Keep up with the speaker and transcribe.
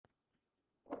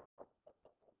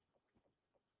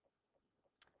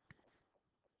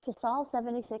To solve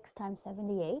 76 times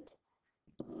 78,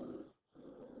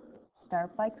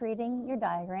 start by creating your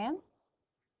diagram.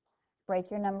 Break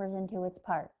your numbers into its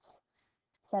parts.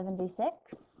 76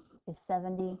 is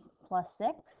 70 plus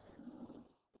 6.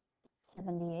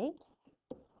 78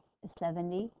 is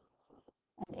 70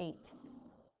 and 8.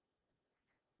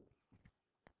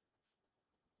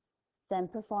 Then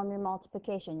perform your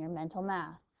multiplication, your mental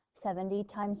math. 70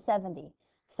 times 70.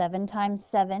 7 times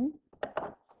 7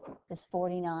 is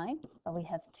 49, but we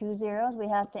have 2 zeros we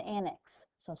have to annex.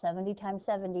 So 70 times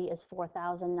 70 is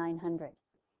 4,900.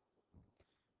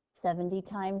 70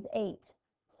 times 8.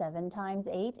 7 times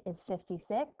 8 is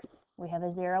 56. We have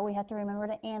a 0 we have to remember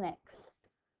to annex.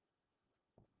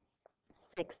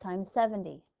 6 times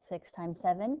 70. 6 times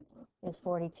 7 is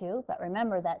 42, but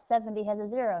remember that 70 has a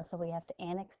 0, so we have to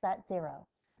annex that 0.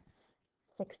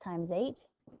 6 times 8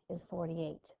 is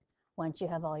 48. Once you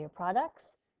have all your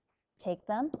products, take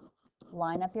them,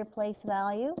 line up your place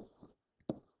value,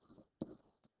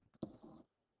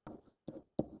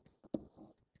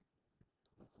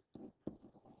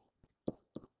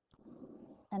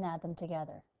 and add them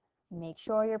together. Make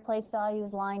sure your place value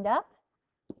is lined up.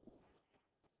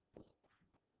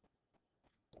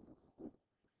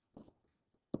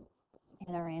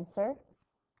 And our answer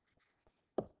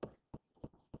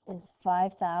is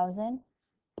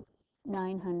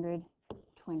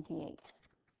 5,928.